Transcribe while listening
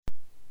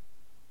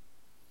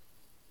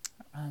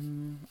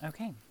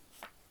Okay.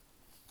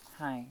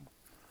 Hi.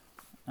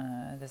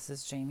 This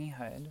is Jamie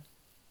Hood,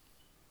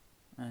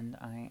 and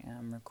I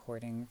am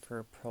recording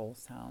for Prol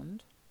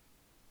Sound.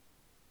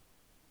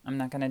 I'm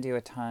not going to do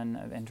a ton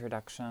of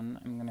introduction.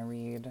 I'm going to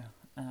read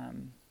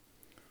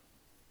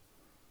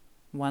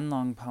one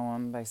long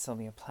poem by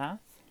Sylvia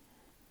Plath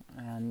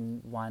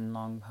and one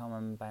long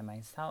poem by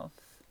myself.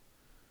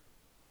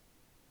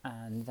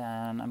 And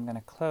then I'm going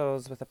to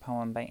close with a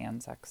poem by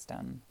Anne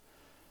Sexton.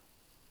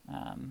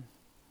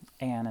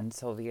 Anne and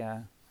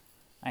Sylvia,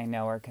 I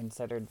know, are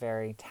considered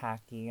very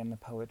tacky in the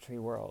poetry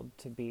world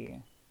to be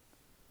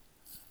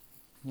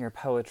your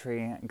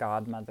poetry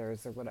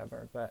godmothers or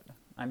whatever, but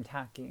I'm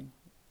tacky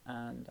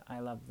and I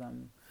love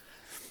them.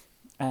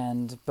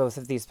 And both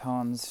of these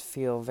poems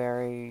feel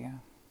very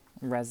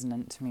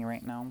resonant to me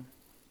right now.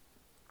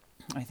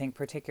 I think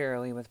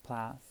particularly with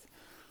Plath,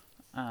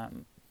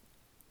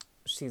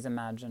 she's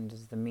imagined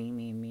as the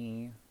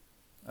me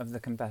of the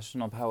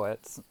confessional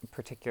poets,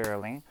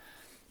 particularly.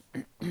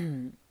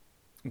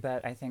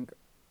 But I think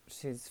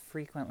she's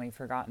frequently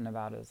forgotten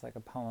about as like a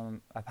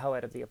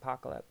poet of the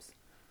apocalypse.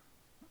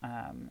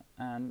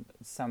 And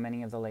so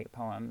many of the late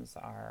poems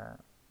are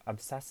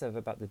obsessive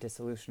about the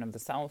dissolution of the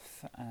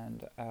self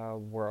and a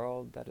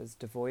world that is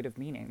devoid of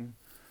meaning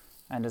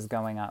and is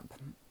going up.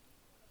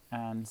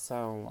 And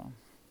so,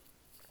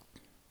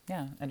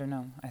 yeah, I don't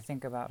know. I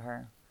think about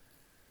her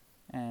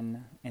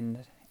in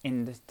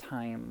end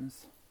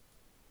times.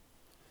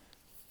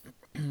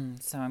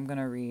 So I'm going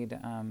to read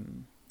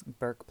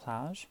Burke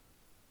Plage.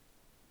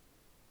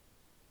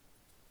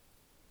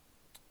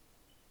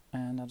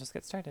 And I'll just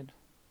get started.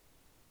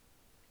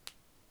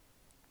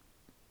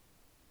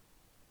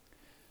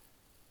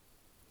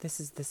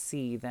 This is the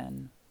sea,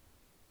 then,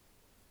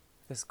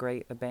 this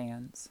great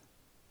abeyance.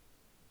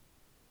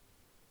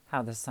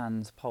 How the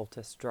sun's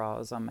poultice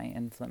draws on my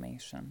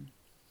inflammation.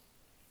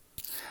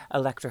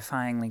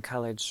 Electrifyingly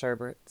colored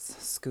sherbets,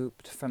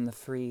 scooped from the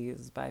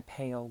frieze by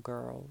pale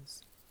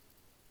girls,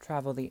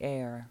 travel the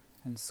air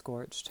in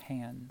scorched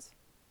hands.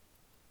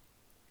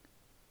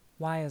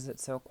 Why is it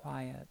so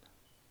quiet?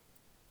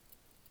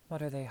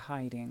 What are they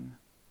hiding?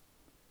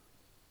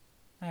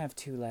 I have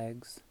 2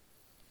 legs,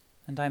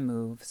 and I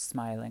move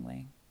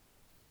smilingly.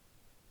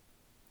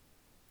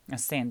 A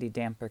sandy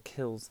damper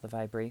kills the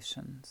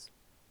vibrations.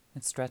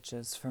 It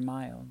stretches for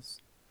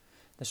miles,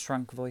 the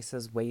shrunk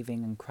voices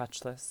waving and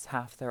crutchless,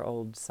 half their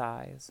old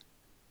size.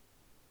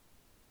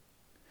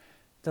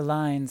 The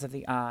lines of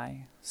the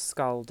eye,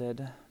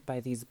 scalded by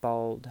these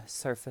bald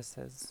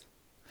surfaces,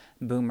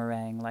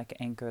 boomerang like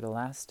anchored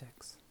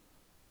elastics,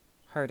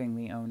 hurting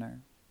the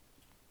owner.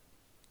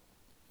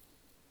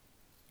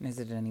 Is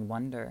it any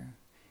wonder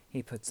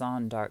he puts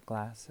on dark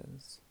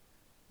glasses?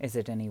 Is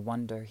it any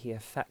wonder he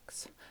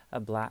affects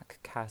a black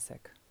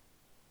cassock?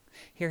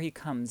 Here he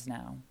comes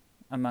now,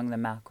 among the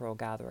mackerel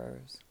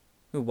gatherers,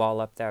 who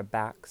wall up their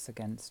backs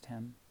against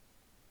him.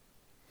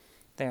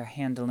 They are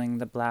handling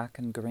the black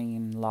and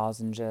green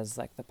lozenges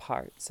like the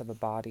parts of a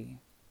body.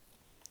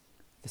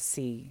 The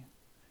sea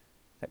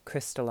that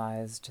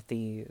crystallized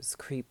these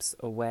creeps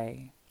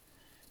away,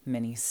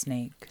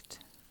 many-snaked,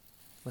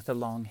 with a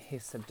long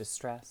hiss of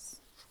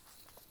distress.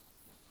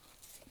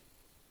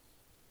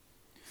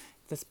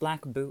 This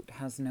black boot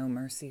has no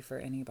mercy for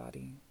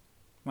anybody.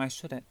 Why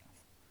should it?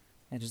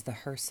 It is the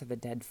hearse of a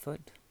dead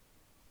foot,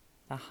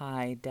 the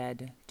high,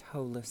 dead,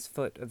 toeless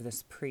foot of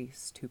this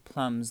priest who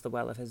plumbs the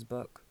well of his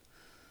book,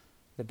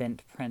 the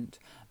bent print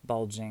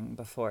bulging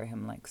before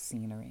him like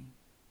scenery.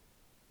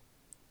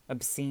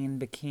 Obscene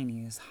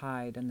bikinis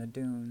hide in the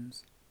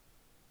dunes,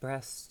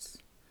 breasts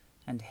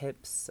and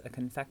hips a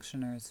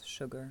confectioner's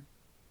sugar,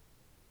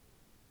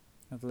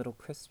 of little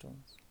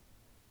crystals,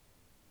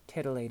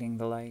 titillating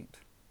the light,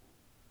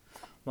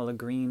 while a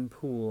green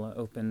pool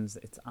opens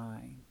its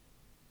eye,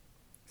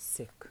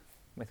 sick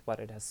with what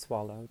it has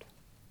swallowed.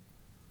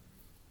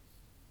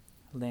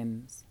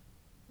 Limbs,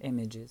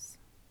 images,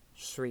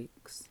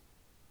 shrieks.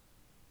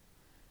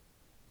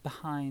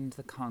 Behind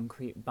the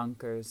concrete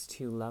bunkers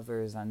 2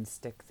 lovers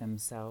unstick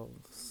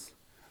themselves.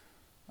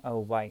 Oh,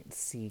 white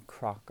sea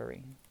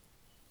crockery.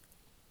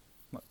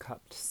 What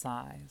cupped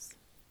sighs.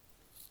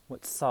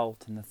 What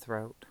salt in the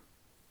throat.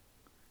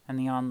 And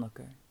the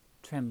onlooker,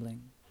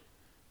 trembling,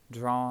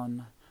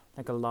 drawn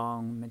like a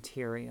long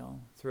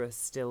material through a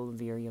still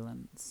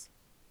virulence,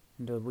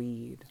 and a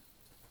weed,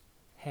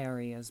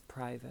 hairy as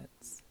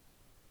privates.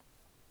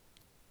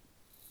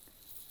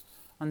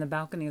 On the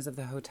balconies of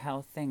the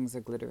hotel, things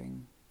are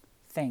glittering.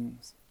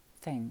 Things.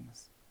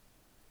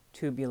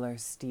 Tubular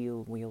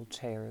steel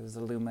wheelchairs,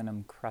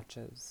 aluminum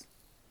crutches.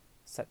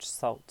 Such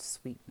salt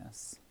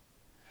sweetness.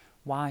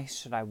 Why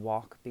should I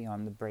walk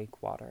beyond the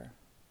breakwater,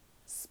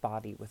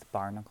 spotty with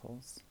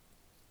barnacles?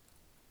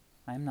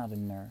 I am not a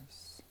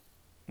nurse,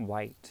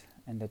 white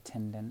and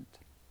attendant.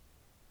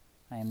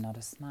 I am not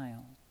a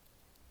smile.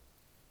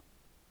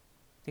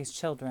 These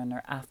children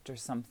are after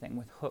something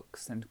with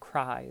hooks and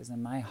cries,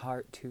 and my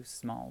heart too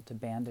small to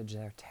bandage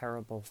their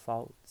terrible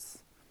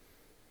faults.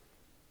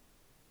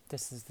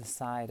 This is the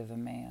side of a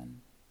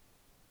man,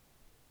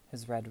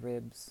 his red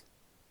ribs,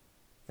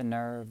 the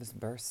nerves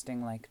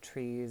bursting like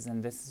trees,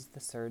 and this is the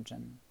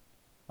surgeon,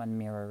 one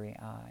mirrory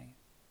eye,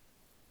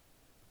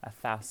 a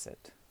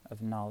facet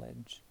of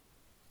knowledge.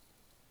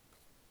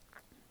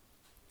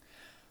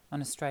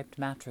 On a striped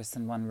mattress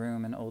in one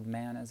room, an old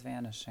man is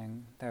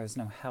vanishing. There is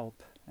no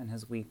help in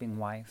his weeping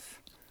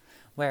wife.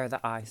 Where are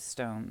the eye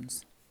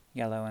stones,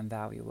 yellow and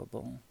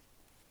valuable,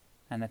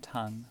 and the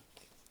tongue,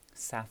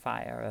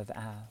 sapphire of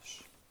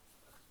ash?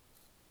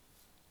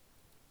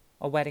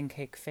 A wedding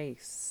cake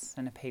face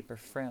and a paper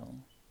frill.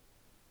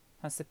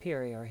 How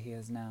superior he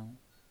is now.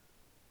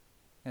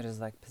 It is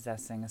like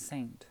possessing a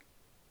saint.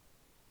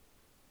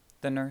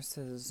 The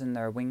nurses in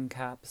their wing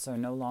caps are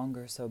no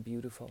longer so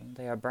beautiful.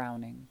 They are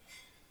browning,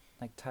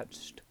 like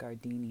touched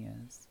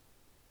gardenias.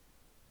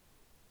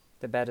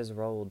 The bed is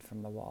rolled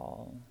from the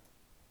wall.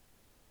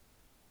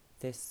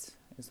 This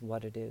is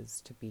what it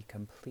is to be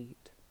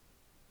complete.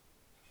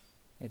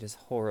 It is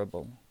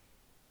horrible.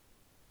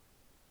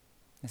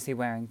 Is he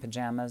wearing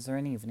pajamas or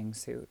an evening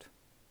suit?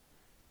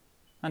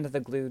 Under the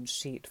glued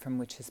sheet from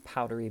which his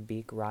powdery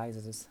beak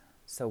rises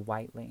so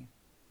whitely,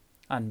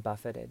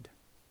 unbuffeted.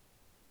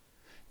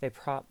 They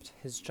propped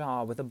his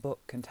jaw with a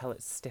book until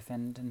it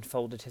stiffened and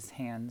folded his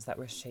hands that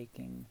were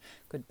shaking.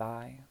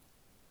 Goodbye.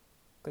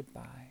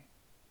 Goodbye.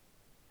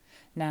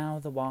 Now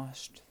the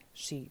washed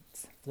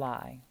sheets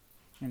fly.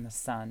 In the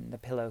sun, the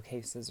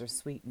pillowcases are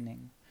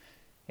sweetening.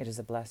 It is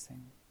a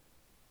blessing.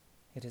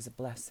 It is a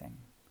blessing.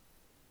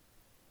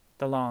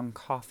 The long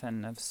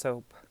coffin of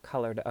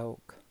soap-colored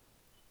oak,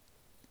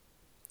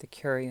 the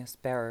curious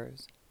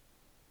bearers,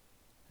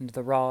 and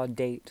the raw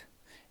date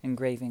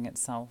engraving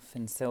itself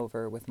in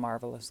silver with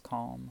marvelous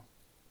calm.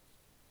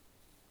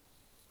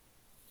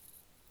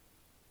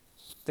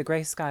 The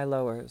gray sky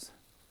lowers.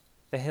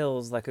 The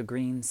hills like a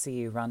green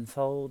sea run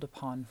fold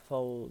upon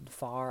fold,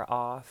 far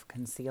off,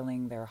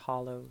 concealing their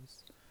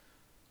hollows.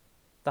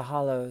 The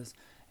hollows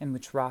in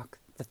which rock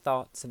the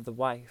thoughts of the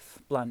wife,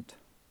 blunt,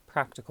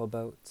 practical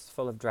boats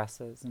full of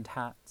dresses and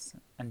hats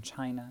and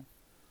china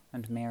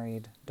and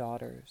married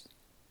daughters.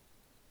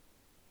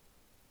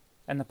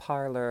 In the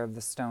parlor of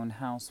the stone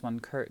house, one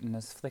curtain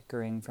is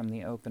flickering from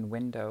the open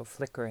window,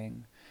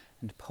 flickering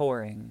and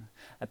pouring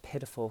a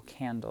pitiful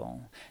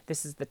candle.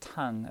 This is the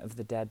tongue of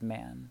the dead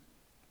man.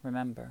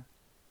 Remember,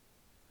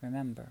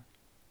 remember.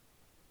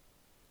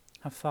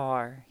 How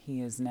far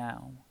he is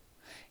now.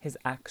 His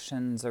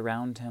actions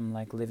around him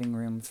like living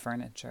room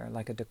furniture,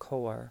 like a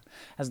decor,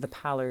 as the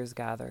pallors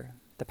gather,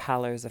 the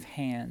pallors of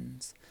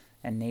hands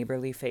and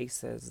neighborly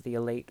faces, the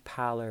elate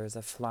pallors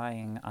of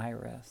flying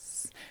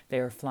iris. They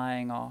are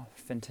flying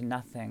off into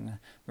nothing.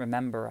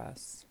 Remember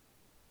us.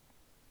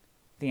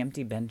 The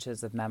empty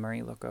benches of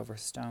memory look over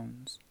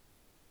stones.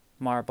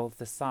 Marble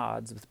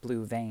facades with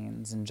blue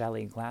veins and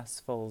jelly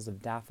glassfuls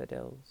of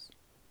daffodils.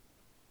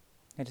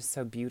 It is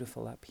so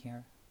beautiful up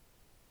here.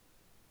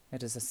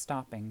 It is a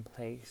stopping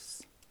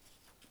place.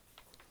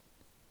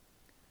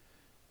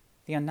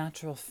 The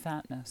unnatural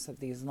fatness of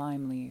these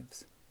lime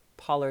leaves,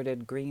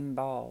 pollarded green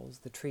balls,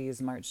 the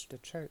trees march to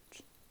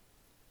church.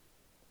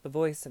 The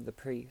voice of the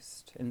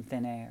priest, in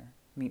thin air,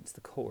 meets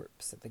the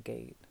corpse at the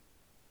gate,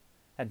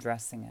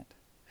 addressing it,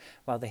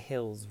 while the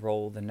hills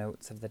roll the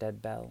notes of the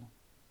dead bell,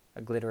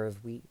 a glitter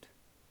of wheat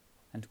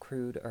and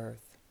crude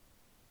earth.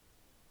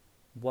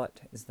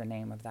 What is the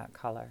name of that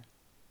color?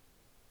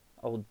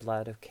 Old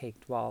blood of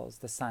caked walls,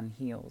 the sun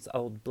heals,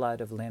 old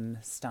blood of limb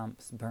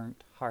stumps,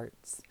 burnt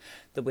hearts,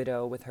 the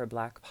widow with her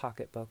black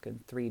pocketbook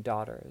and 3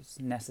 daughters,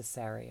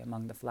 necessary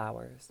among the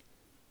flowers,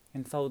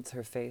 enfolds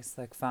her face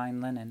like fine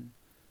linen,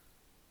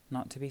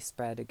 not to be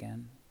spread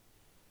again,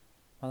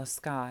 while a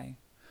sky,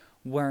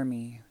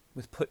 wormy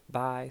with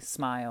put-by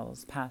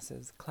smiles,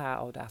 passes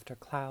cloud after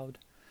cloud,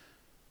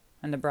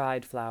 and the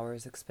bride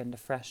flowers expend a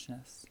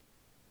freshness,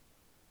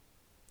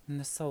 and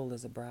the soul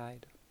is a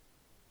bride,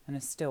 in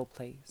a still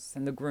place,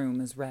 and the groom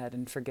is red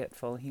and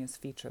forgetful, he is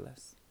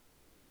featureless.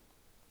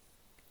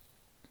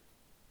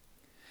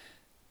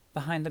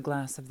 Behind the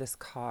glass of this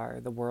car,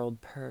 the world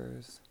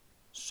purrs,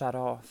 shut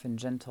off and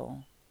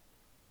gentle,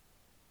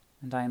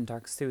 and I am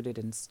dark-suited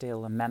and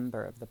still, a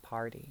member of the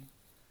party,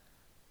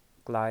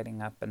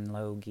 gliding up in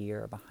low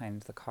gear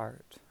behind the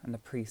cart, and the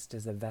priest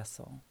is a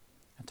vessel,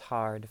 a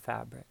tarred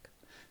fabric,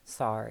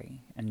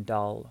 sorry and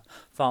dull,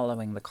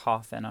 following the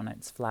coffin on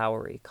its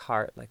flowery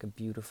cart like a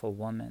beautiful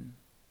woman.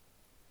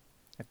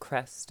 A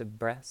crest of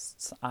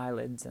breasts,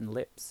 eyelids, and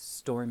lips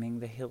storming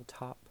the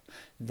hilltop.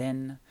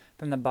 Then,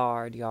 from the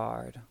barred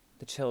yard,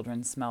 the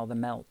children smell the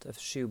melt of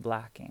shoe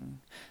blacking,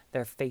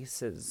 their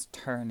faces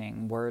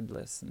turning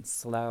wordless and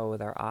slow,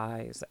 their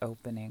eyes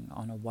opening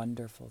on a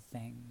wonderful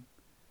thing.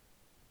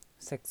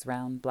 6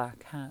 round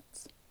black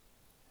hats,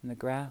 in the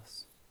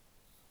grass,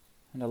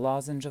 and a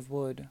lozenge of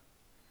wood,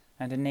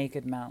 and a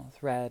naked mouth,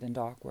 red and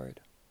awkward.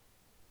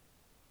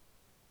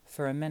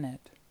 For a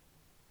minute,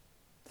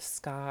 the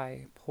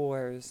sky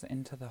pours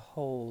into the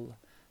hole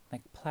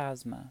like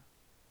plasma.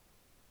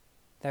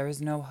 There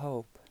is no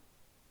hope.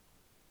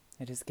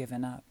 It is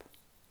given up.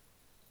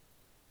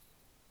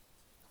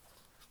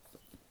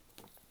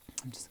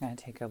 I'm just going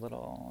to take a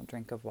little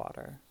drink of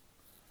water.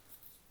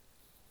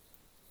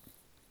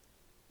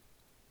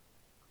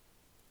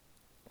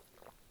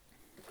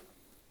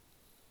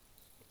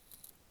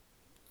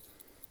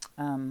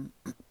 Um,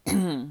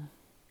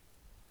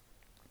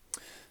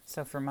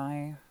 so for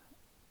my,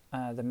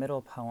 the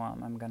middle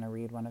poem, I'm going to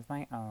read one of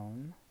my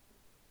own.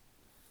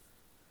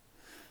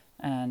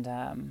 And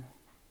I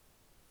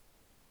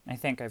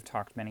think I've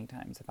talked many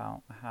times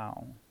about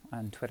how,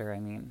 on Twitter,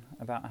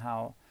 about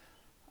how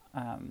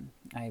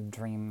I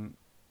dream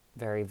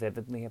very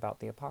vividly about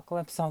the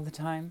apocalypse all the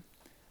time.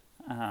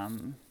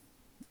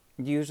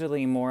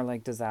 Usually more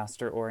like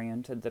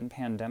disaster-oriented than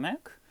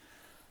pandemic.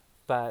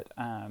 But,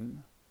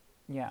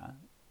 yeah,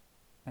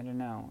 I don't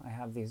know. I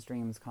have these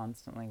dreams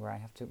constantly where I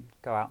have to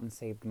go out and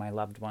save my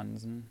loved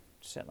ones and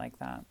shit like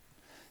that.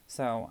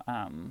 So,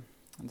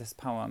 this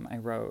poem I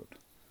wrote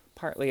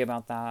partly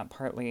about that,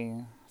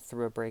 partly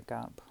through a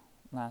breakup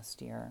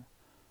last year.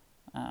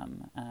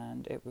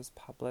 And it was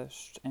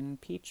published in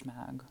Peach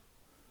Mag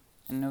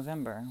in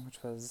November,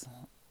 which was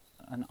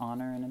an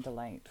honor and a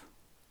delight.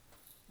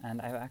 And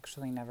I've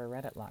actually never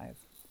read it live.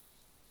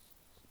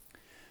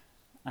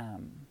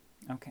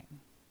 Okay,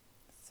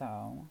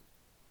 so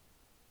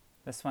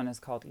this one is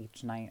called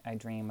Each Night I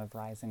Dream of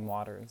Rising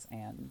Waters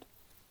and...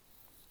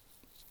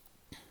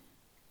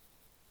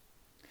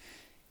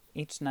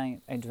 Each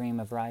night I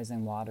dream of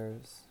rising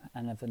waters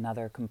and of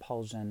another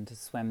compulsion to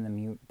swim the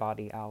mute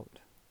body out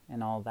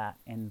in all that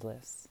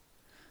endless,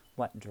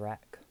 what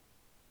dreck.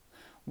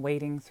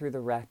 Wading through the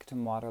wrecked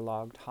and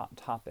waterlogged hot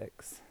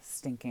topics,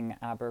 stinking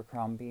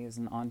Abercrombies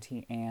and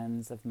Auntie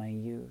Annes of my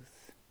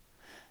youth.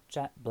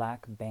 Jet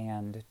black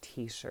band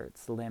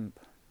t-shirts limp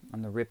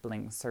on the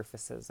rippling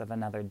surfaces of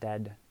another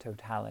dead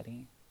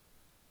totality.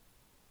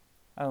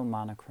 Oh,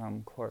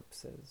 monochrome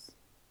corpses.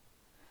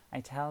 I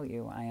tell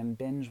you, I am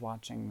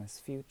binge-watching this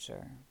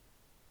future.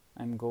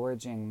 I'm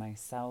gorging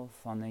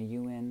myself on the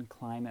UN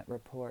climate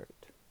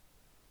report.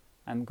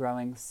 I'm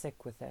growing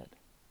sick with it,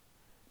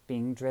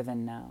 being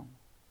driven now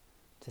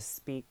to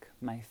speak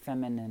my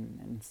feminine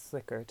and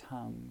slicker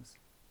tongues.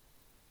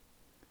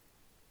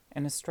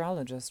 An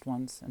astrologist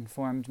once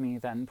informed me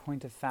that in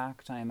point of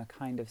fact I am a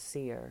kind of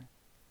seer.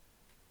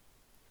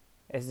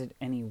 Is it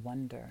any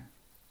wonder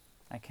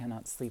I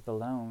cannot sleep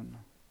alone?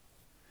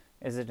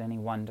 Is it any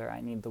wonder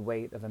I need the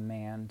weight of a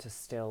man to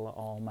still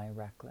all my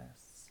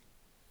reckless?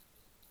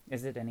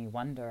 Is it any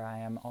wonder I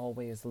am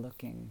always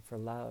looking for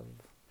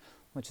love,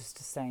 which is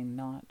to say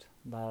not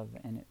love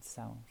in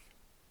itself,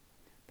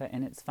 but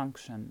in its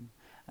function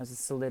as a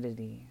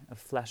solidity of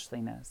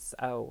fleshliness?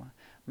 Oh,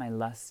 my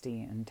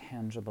lusty,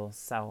 intangible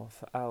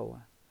self. Oh,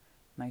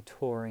 my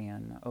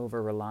Taurian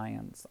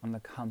over-reliance on the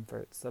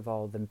comforts of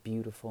all the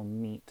beautiful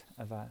meat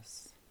of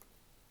us.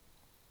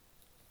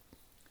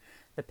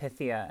 The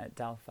Pythia at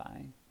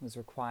Delphi was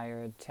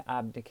required to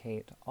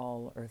abdicate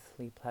all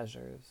earthly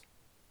pleasures.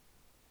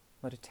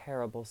 What a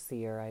terrible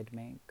seer I'd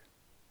make,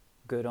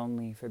 good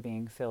only for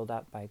being filled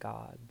up by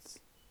gods.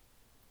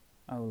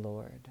 O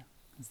Lord,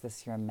 is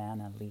this your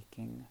manna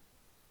leaking?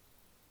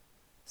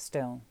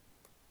 Still,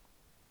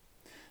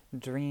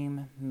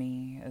 dream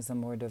me is a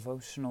more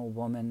devotional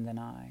woman than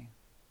I.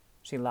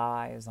 She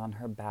lies on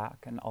her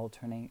back and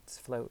alternates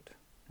float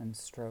and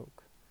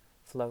stroke,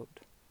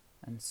 float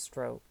and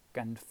stroke,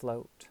 and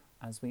float,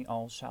 as we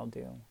all shall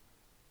do.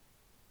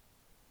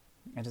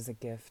 It is a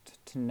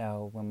gift to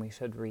know when we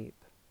should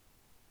reap,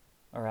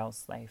 or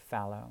else lay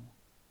fallow.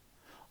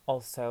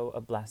 Also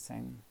a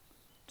blessing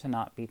to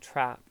not be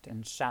trapped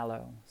in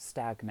shallow,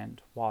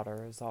 stagnant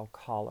waters all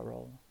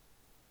choleral.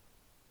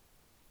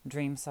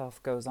 Dream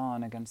self goes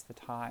on against the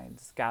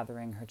tides,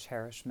 gathering her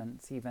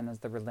cherishments even as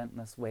the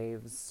relentless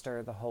waves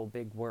stir the whole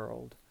big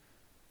world.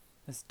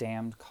 This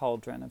damned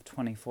cauldron of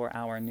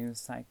 24-hour news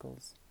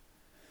cycles.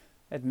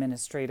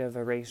 Administrative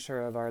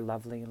erasure of our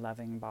lovely,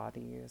 loving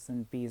bodies,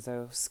 and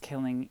Bezos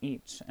killing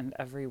each and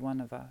every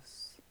one of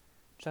us,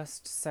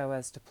 just so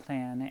as to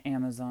plan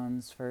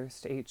Amazon's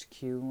first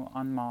HQ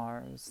on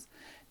Mars.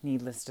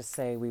 Needless to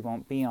say, we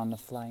won't be on the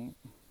flight.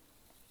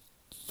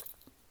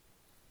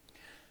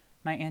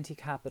 My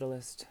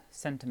anti-capitalist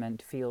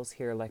sentiment feels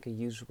here like a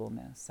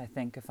usualness. I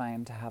think if I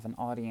am to have an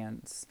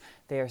audience,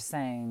 they are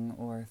saying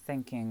or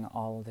thinking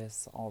all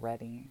this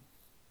already,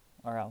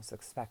 or else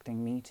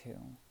expecting me to.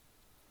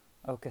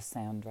 O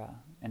Cassandra,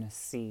 in a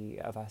sea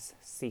of us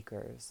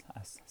seekers,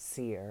 us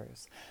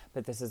seers,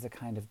 but this is a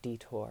kind of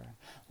detour.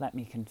 Let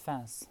me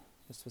confess,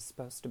 this was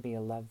supposed to be a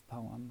love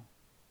poem.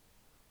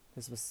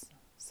 This was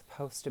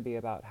supposed to be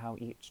about how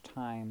each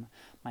time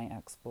my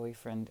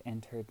ex-boyfriend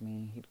entered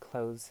me, he'd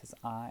close his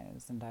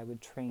eyes and I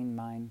would train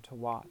mine to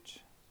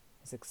watch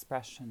his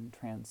expression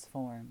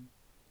transform.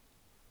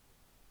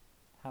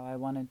 How I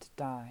wanted to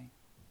die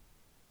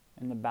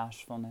in the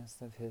bashfulness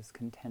of his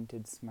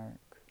contented smirk.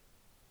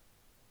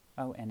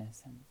 O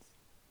innocence,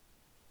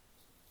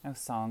 O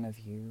song of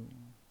you,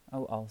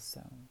 O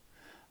also,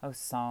 O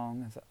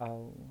song of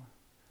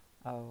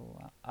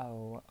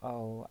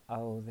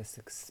oh, this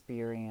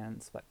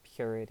experience, what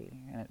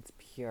purity in its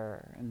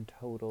pure and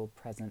total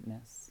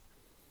presentness.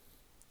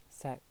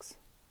 Sex,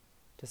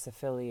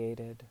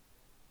 disaffiliated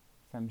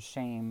from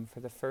shame for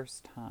the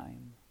first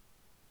time.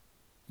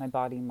 My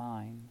body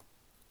mine,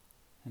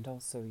 and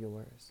also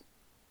yours.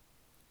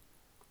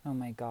 Oh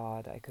my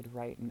God, I could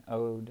write an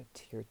ode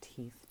to your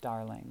teeth,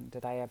 darling.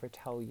 Did I ever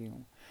tell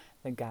you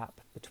the gap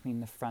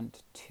between the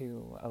front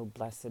two, oh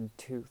blessed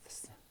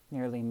tooths,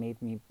 nearly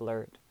made me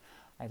blurt,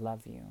 I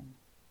love you.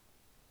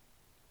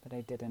 But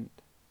I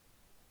didn't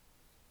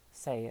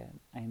say it,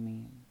 I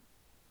mean.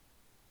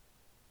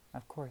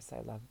 Of course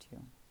I loved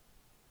you.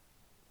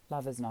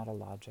 Love is not a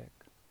logic.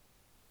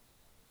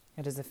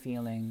 It is a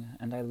feeling,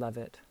 and I love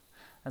it,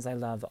 as I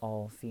love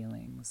all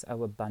feelings,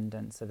 oh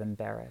abundance of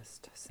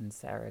embarrassed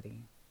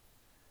sincerity.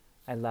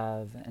 I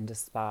love and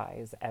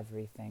despise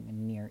everything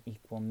in near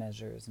equal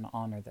measures and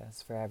honor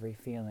this, for every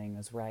feeling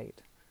is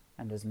right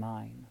and is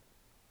mine.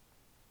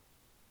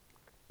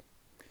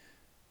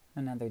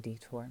 Another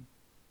detour.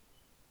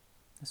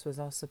 This was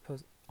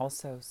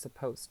also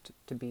supposed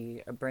to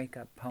be a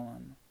breakup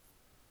poem.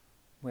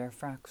 Where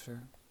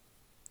fracture?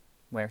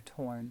 Where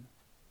torn?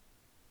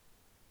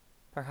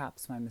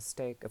 Perhaps my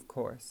mistake, of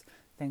course,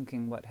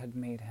 thinking what had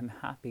made him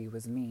happy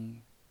was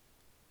me.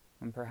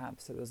 And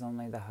perhaps it was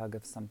only the hug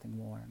of something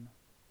warm.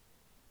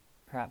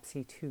 Perhaps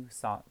he too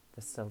sought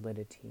the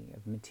solidity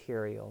of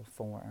material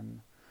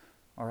form,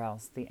 or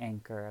else the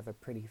anchor of a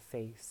pretty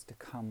face to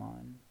come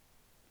on.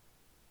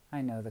 I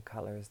know the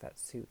colors that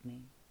suit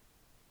me.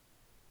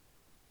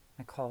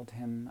 I called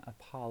him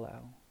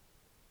Apollo,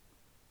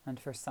 and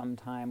for some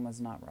time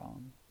was not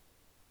wrong.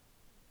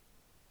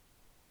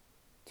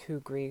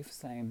 2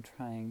 griefs I am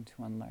trying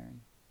to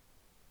unlearn.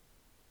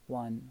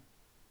 1,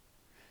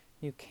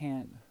 you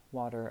can't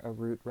water a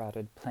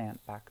root-rotted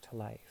plant back to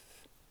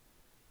life.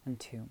 And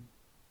 2,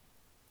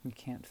 you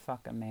can't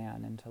fuck a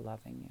man into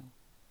loving you.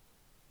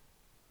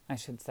 I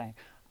should say,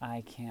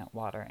 I can't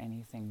water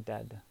anything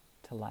dead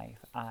to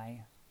life.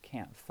 I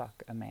can't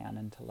fuck a man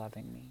into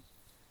loving me.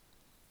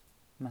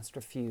 Must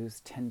refuse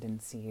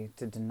tendency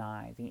to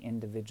deny the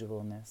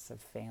individualness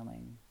of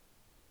failing.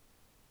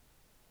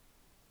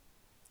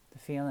 The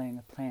feeling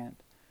a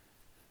plant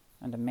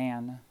and a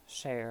man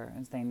share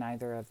as they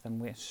neither of them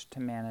wish to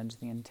manage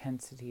the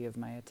intensity of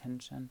my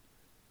attention,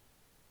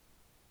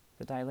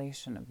 the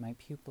dilation of my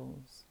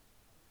pupils,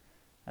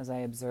 as I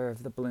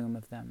observe the bloom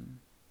of them.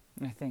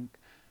 I think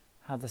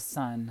how the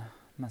sun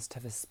must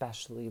have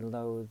especially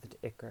loathed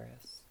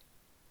Icarus,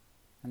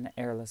 and the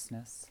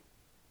airlessness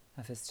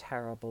of his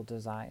terrible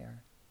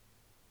desire.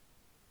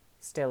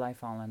 Still I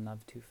fall in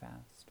love too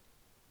fast.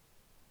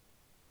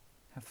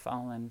 Have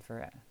fallen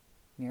for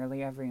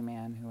nearly every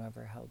man who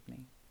ever held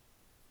me.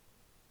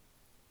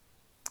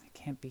 I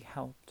can't be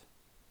helped.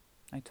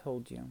 I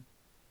told you.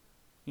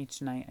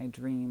 Each night I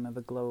dream of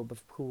a globe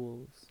of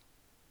pools,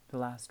 the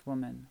last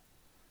woman,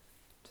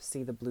 to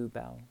see the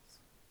bluebells.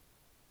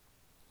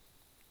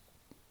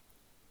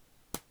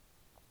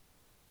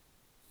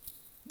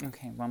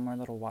 Okay, one more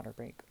little water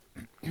break.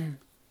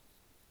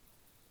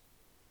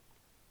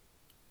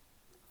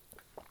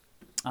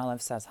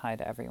 Olive says hi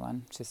to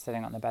everyone. She's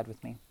sitting on the bed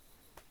with me.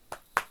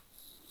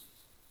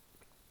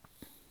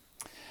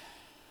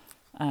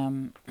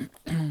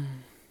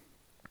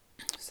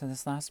 So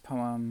this last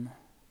poem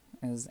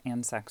is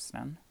Anne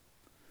Sexton,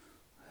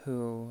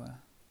 who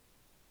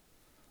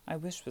I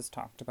wish was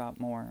talked about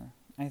more.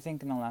 I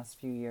think in the last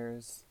few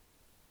years,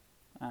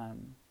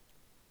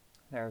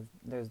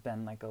 there's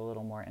been like a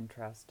little more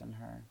interest in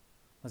her.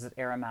 Was it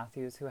Era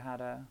Matthews who had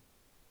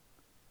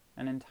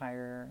an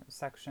entire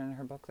section in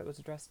her book that was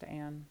addressed to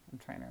Anne? I'm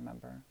trying to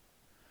remember.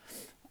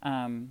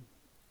 I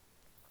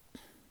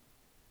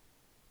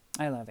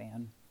love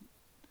Anne.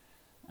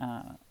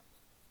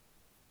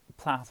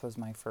 Plath was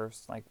my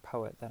first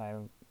poet that I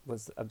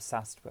was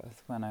obsessed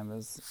with when I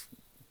was,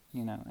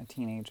 a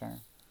teenager.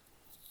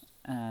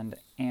 And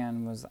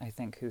Anne was, I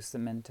think, who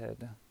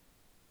cemented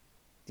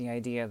the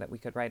idea that we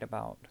could write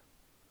about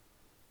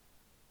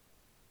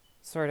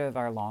sort of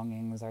our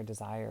longings, our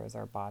desires,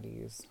 our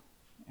bodies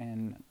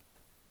in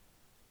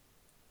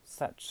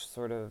such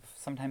sort of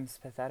sometimes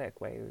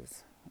pathetic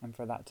ways, and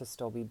for that to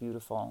still be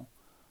beautiful.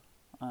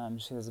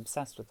 She was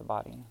obsessed with the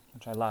body,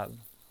 which I love,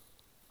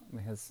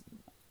 because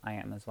I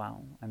am as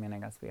well. I mean, I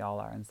guess we all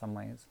are in some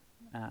ways.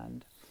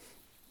 And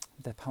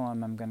the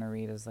poem I'm going to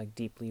read is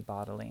deeply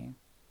bodily.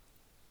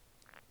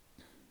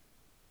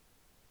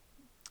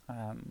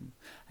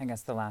 I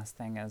guess the last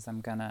thing is I'm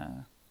going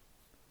to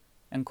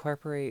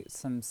incorporate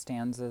some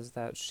stanzas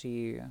that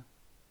she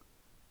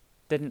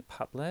didn't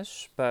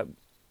publish, but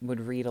would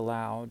read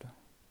aloud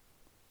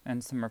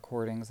in some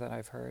recordings that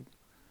I've heard.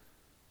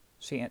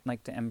 She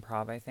liked to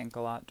improv, I think,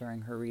 a lot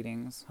during her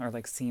readings, or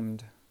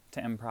seemed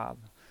to improv.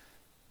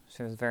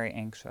 She was very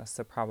anxious,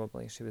 so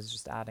probably she was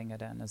just adding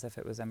it in as if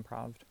it was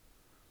improv.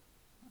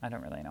 I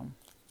don't really know.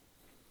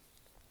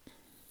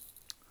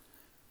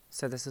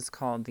 So this is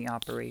called The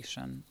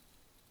Operation.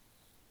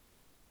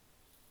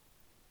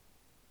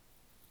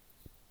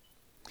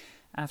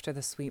 After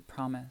the sweet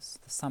promise,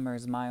 the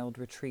summer's mild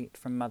retreat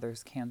from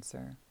mother's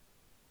cancer,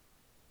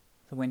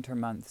 the winter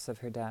months of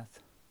her death,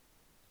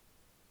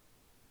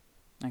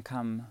 I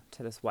come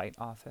to this white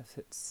office,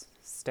 its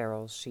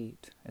sterile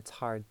sheet, its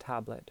hard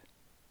tablet,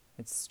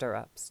 its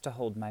stirrups to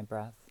hold my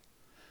breath,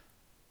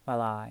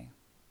 while I,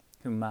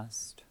 who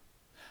must,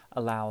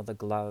 allow the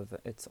glove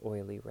its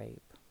oily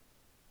rape.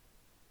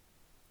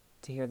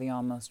 To hear the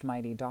almost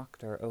mighty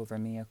doctor over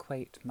me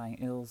equate my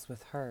ills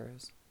with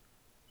hers,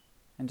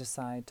 and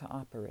decide to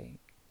operate.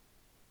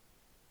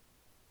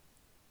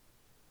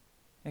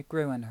 It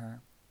grew in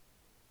her,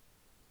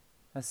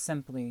 as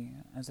simply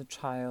as a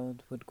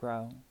child would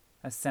grow,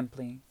 as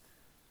simply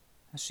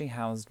as she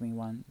housed me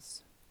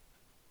once,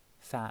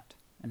 fat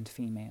and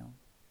female.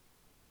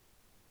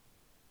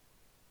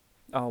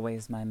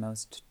 Always my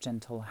most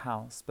gentle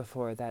house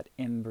before that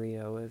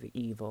embryo of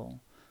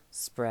evil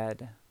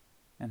spread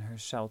in her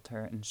shelter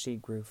and she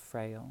grew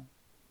frail.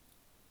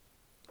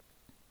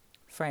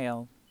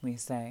 Frail, we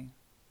say,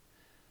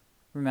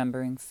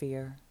 remembering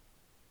fear,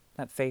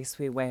 that face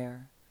we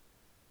wear,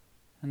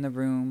 in the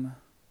room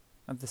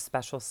of the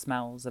special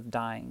smells of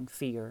dying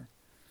fear,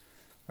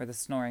 where the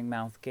snoring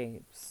mouth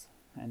gapes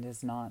and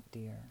is not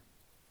dear.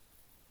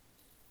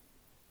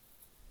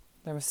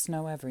 There was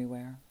snow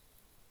everywhere.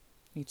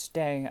 Each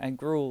day I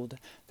grueled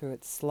through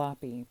its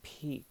sloppy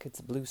peak,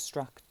 its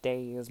blue-struck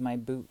days, my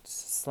boots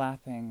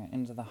slapping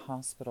into the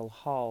hospital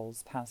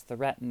halls past the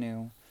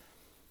retinue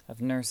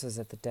of nurses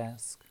at the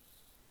desk,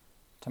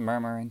 to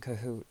murmur in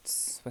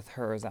cahoots with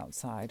hers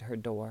outside her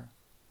door,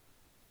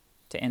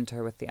 to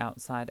enter with the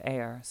outside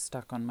air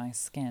stuck on my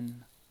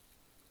skin,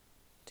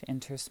 to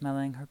enter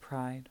smelling her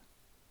pride,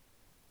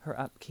 her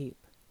upkeep,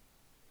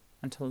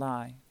 and to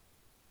lie,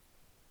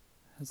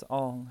 as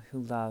all who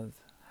love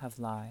have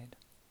lied.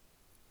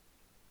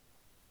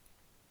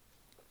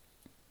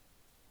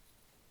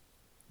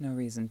 No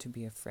reason to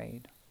be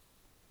afraid.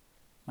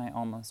 My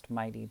almost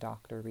mighty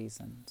doctor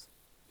reasons.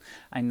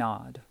 I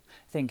nod,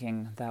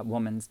 thinking that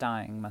woman's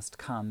dying must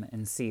come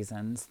in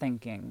seasons,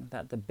 thinking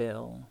that the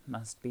bill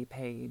must be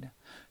paid,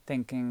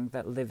 thinking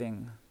that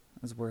living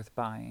is worth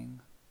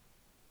buying.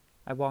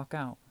 I walk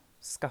out,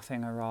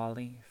 scuffing a raw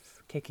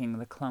leaf, kicking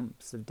the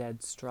clumps of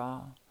dead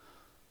straw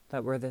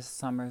that were this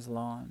summer's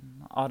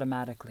lawn.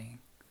 Automatically,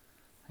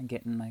 I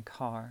get in my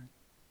car,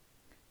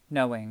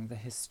 knowing the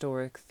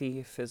historic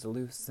thief is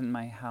loose in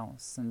my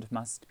house and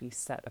must be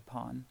set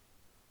upon.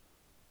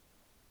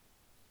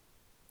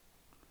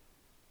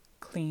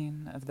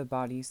 Clean of the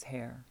body's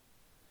hair,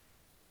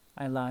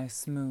 I lie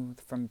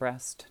smooth from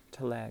breast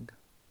to leg.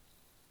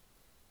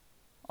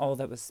 All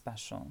that was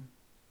special,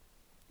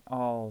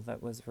 all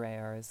that was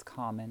rare is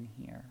common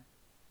here.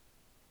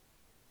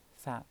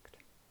 Fact.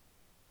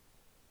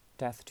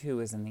 Death too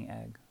is in the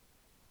egg.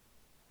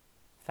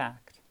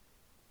 Fact.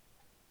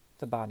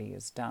 The body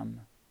is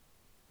dumb.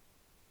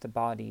 The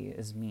body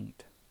is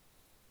meat.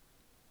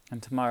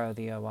 And tomorrow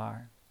the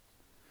OR.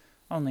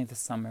 Only the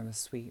summer was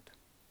sweet.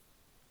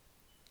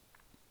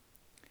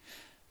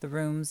 The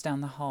rooms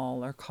down the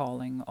hall are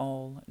calling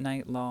all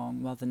night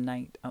long, while the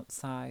night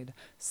outside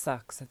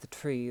sucks at the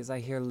trees. I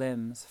hear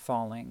limbs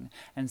falling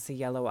and see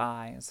yellow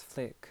eyes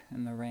flick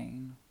in the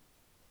rain.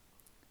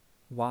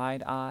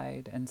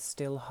 Wide-eyed and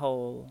still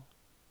whole,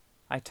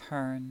 I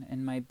turn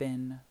in my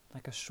bin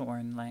like a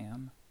shorn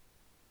lamb.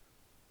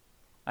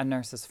 A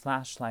nurse's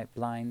flashlight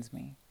blinds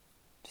me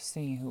to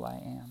see who I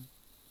am.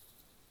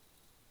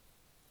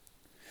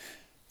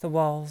 The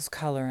walls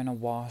color in a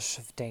wash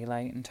of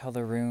daylight until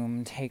the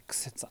room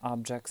takes its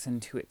objects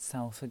into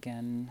itself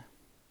again.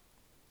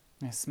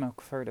 I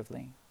smoke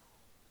furtively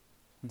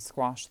and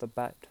squash the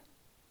butt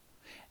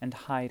and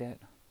hide it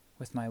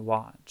with my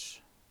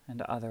watch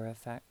and other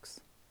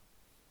effects.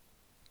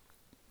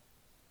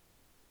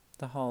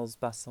 The halls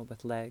bustle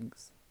with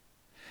legs.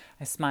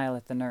 I smile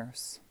at the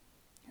nurse,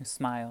 who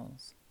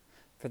smiles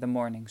for the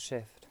morning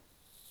shift.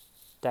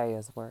 Day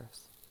is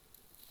worse.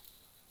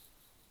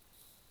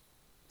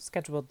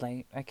 Scheduled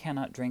late, I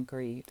cannot drink or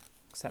eat,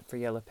 except for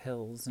yellow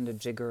pills and a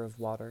jigger of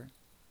water.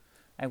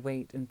 I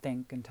wait and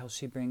think until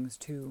she brings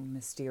 2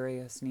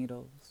 mysterious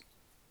needles.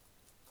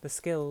 The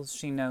skills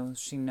she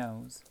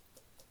knows,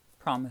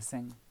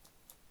 promising,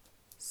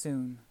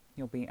 soon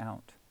you'll be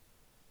out.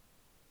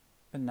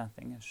 But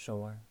nothing is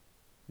sure,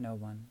 no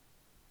one.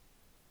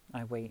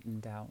 I wait in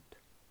doubt.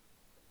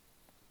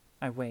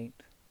 I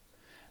wait,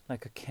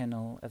 like a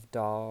kennel of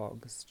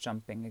dogs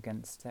jumping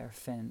against their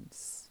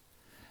fence.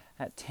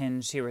 At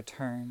 10 she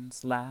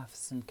returns,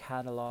 laughs, and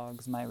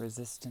catalogues my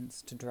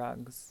resistance to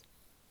drugs.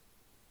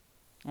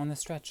 On the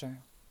stretcher,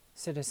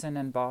 citizen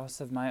and boss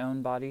of my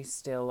own body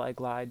still, I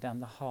glide down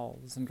the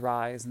halls and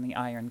rise in the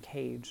iron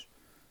cage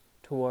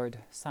toward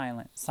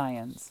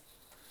science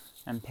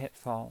and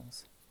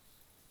pitfalls.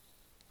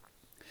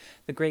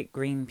 The great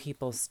green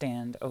people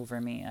stand over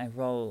me. I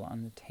roll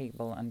on the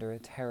table under a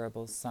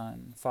terrible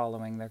sun,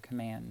 following their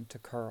command to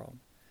curl,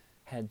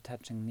 head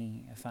touching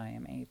me if I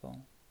am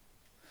able.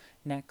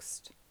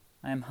 Next,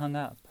 I am hung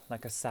up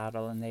like a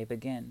saddle and they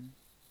begin.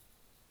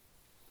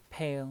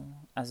 Pale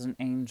as an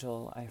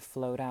angel, I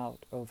float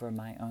out over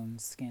my own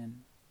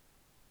skin.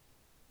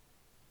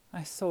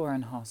 I soar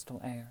in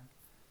hostile air,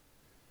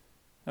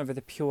 over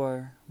the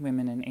pure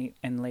women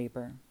in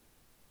labor,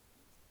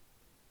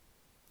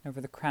 over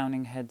the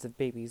crowning heads of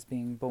babies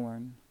being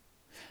born.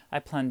 I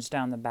plunge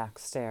down the back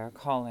stair,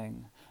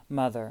 calling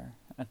Mother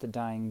at the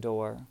dying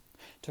door,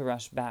 to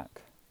rush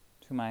back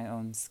to to my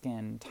own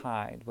skin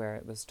tied where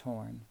it was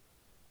torn.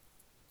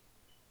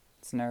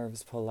 Its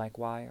nerves pull like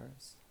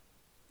wires,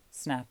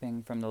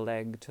 snapping from the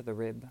leg to the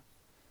rib.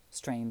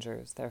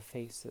 Strangers, their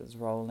faces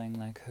rolling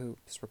like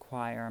hoops,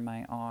 require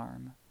my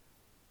arm.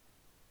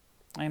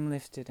 I am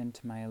lifted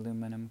into my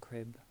aluminum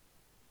crib.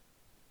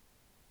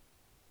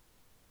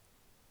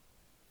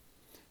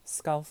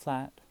 Skull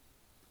flat,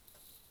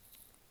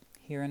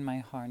 here in my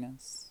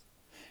harness,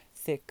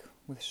 thick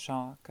with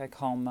shock, I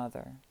call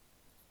mother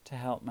to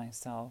help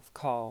myself.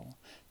 Call,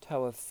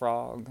 toe of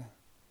frog,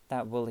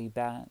 that woolly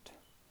bat,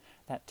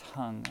 that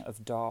tongue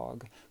of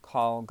dog.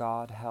 Call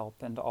God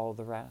help and all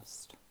the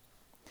rest.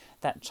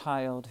 That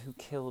child who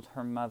killed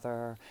her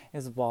mother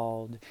is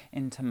walled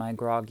into my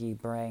groggy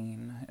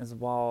brain, is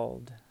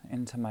walled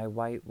into my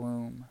white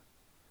womb,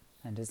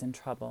 and is in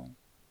trouble,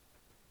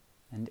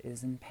 and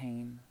is in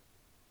pain.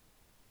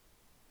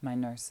 My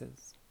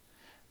nurses,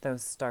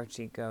 those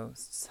starchy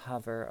ghosts,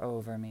 hover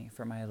over me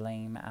for my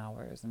lame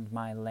hours and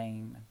my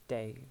lame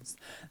days.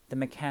 The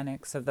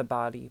mechanics of the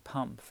body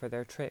pump for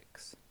their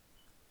tricks.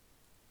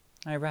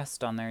 I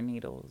rest on their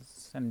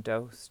needles, am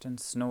dosed and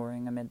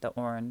snoring amid the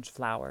orange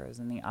flowers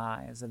in the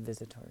eyes of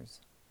visitors.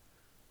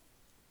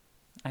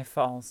 I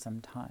fall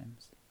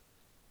sometimes,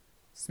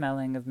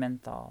 smelling of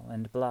menthol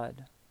and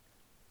blood,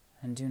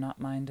 and do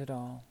not mind at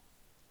all.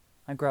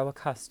 I grow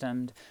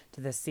accustomed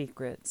to the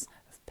secrets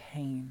of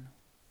pain.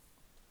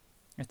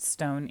 Its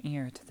stone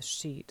ear to the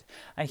sheet,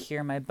 I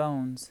hear my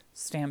bones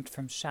stamped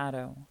from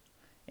shadow,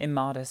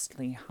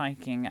 immodestly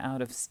hiking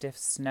out of stiff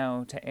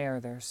snow to air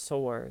their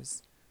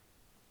sores.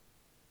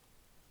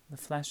 The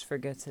flesh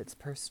forgets its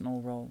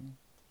personal role.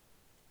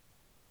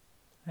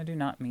 I do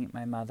not meet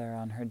my mother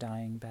on her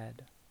dying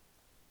bed.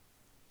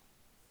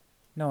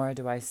 Nor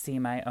do I see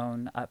my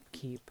own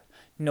upkeep,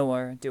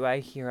 nor do I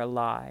hear a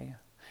lie,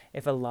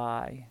 if a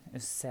lie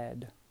is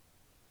said.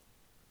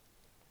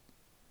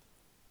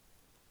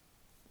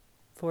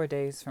 4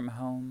 days from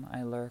home,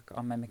 I lurk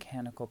on my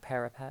mechanical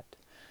parapet,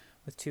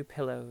 with 2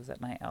 pillows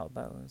at my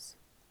elbows,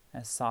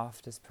 as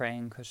soft as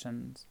praying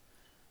cushions.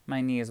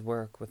 My knees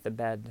work with the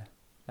bed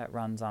that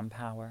runs on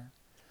power.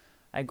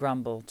 I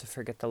grumble to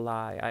forget the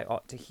lie I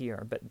ought to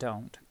hear, but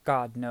don't.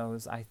 God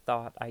knows I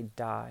thought I'd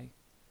die.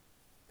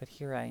 But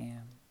here I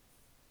am,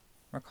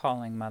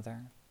 recalling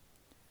mother,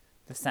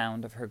 the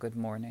sound of her good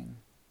morning,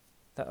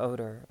 the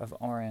odor of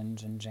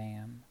orange and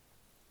jam.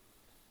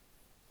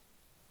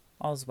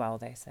 All's well,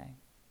 they say.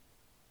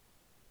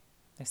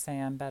 They say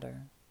I'm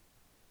better.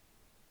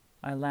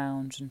 I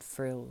lounge in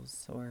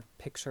frills or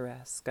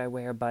picturesque. I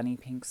wear bunny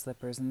pink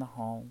slippers in the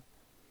hall.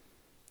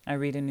 I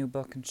read a new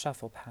book and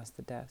shuffle past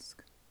the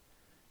desk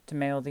to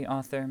mail the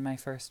author my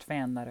first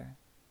fan letter.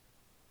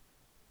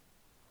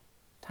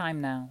 Time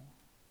now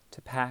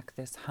to pack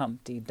this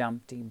Humpty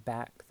Dumpty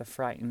back the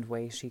frightened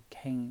way she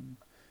came,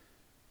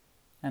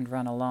 and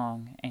run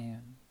along,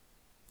 Anne,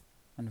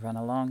 and run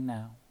along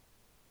now,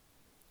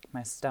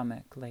 my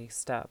stomach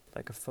laced up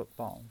like a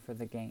football for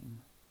the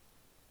game.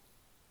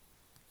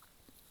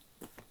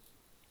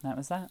 That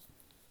was that.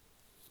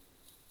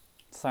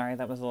 Sorry,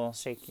 that was a little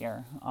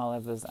shakier.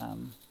 Olive was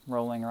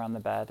rolling around the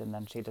bed, and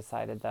then she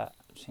decided that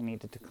she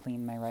needed to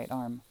clean my right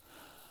arm.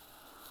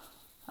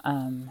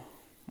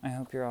 I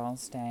hope you're all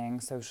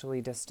staying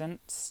socially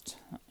distanced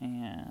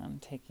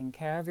and taking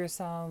care of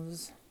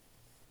yourselves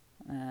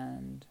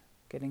and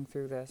getting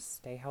through this.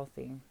 Stay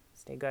healthy.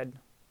 Stay good.